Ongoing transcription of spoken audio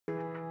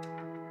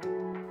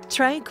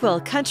Tranquil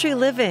country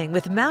living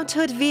with Mount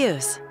Hood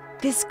views.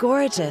 This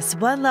gorgeous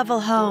one-level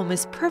home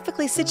is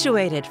perfectly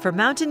situated for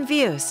mountain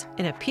views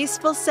in a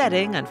peaceful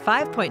setting on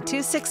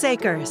 5.26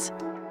 acres.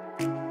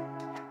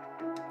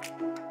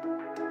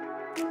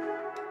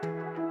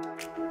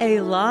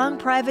 A long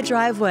private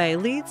driveway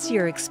leads to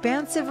your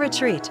expansive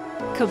retreat,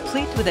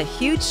 complete with a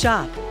huge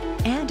shop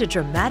and a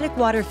dramatic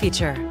water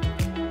feature.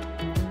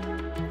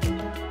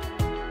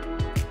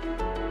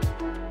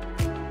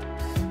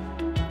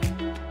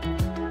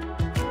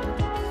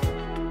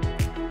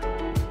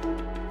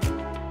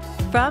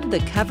 From the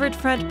covered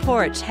front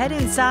porch, head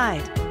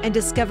inside and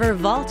discover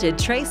vaulted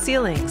tray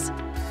ceilings,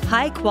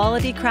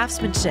 high-quality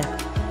craftsmanship,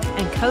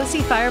 and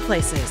cozy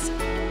fireplaces.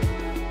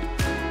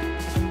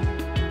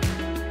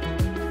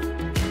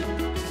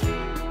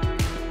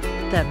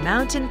 The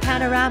mountain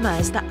panorama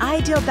is the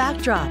ideal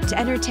backdrop to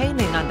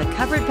entertaining on the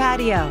covered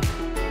patio.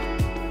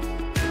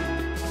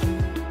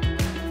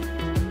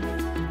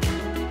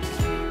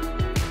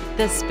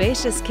 The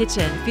spacious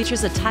kitchen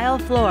features a tile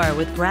floor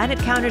with granite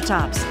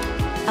countertops,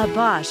 a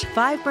Bosch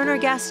 5-burner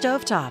gas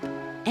stovetop,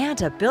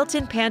 and a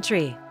built-in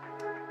pantry.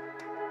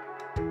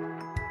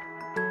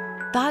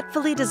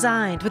 Thoughtfully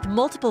designed with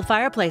multiple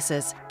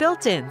fireplaces,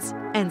 built-ins,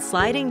 and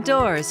sliding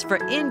doors for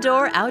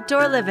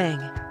indoor-outdoor living.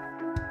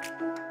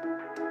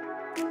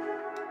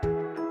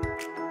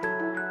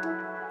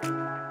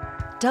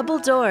 Double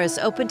doors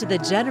open to the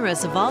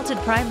generous vaulted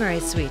primary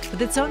suite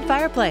with its own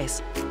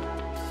fireplace.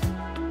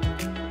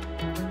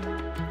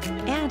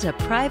 And a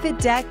private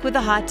deck with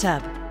a hot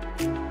tub.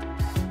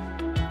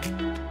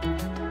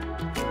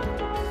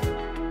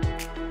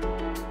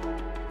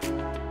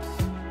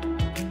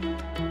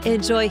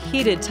 Enjoy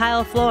heated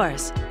tile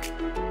floors,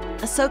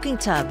 a soaking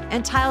tub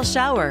and tile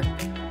shower,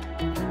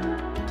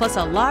 plus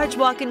a large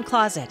walk-in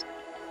closet.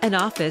 An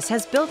office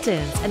has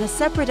built-ins and a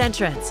separate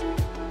entrance.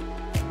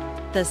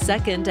 The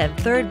second and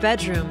third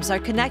bedrooms are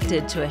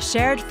connected to a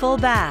shared full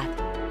bath.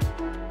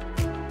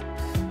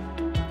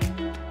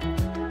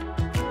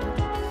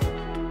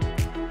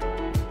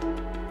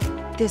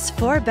 This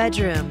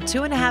 4-bedroom,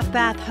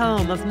 2.5-bath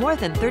home of more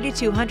than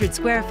 3,200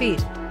 square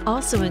feet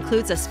also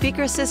includes a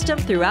speaker system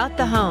throughout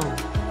the home.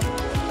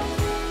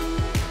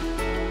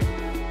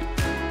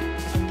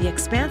 The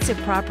expansive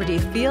property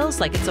feels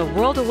like it's a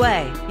world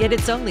away, yet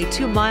it's only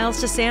 2 miles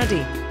to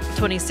Sandy,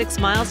 26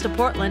 miles to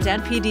Portland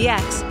and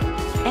PDX,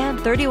 and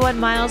 31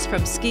 miles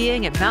from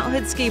skiing at Mount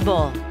Hood Ski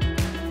Bowl.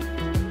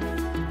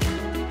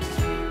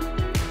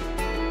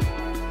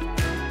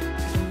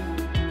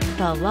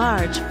 The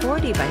large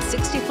 40 by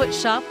 60 foot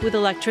shop with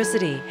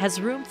electricity has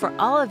room for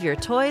all of your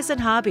toys and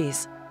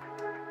hobbies.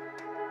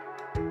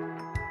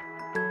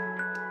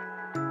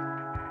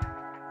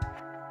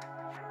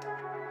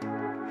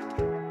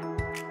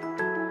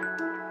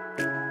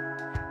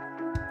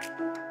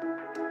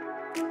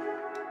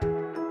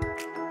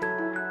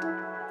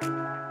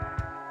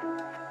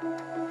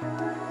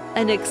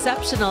 An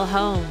exceptional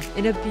home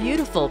in a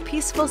beautiful,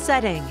 peaceful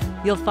setting.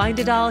 You'll find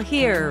it all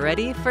here,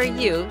 ready for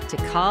you to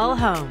call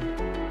home.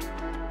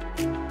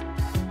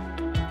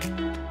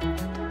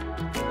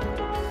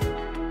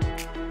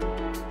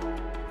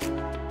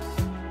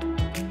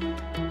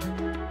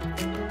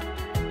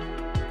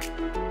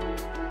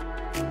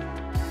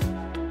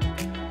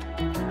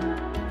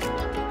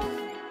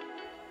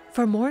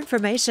 For more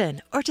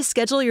information or to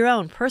schedule your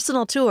own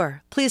personal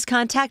tour, please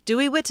contact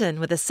Dewey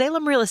Whitton with the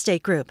Salem Real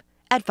Estate Group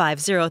at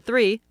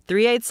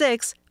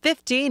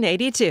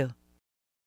 503-386-1582.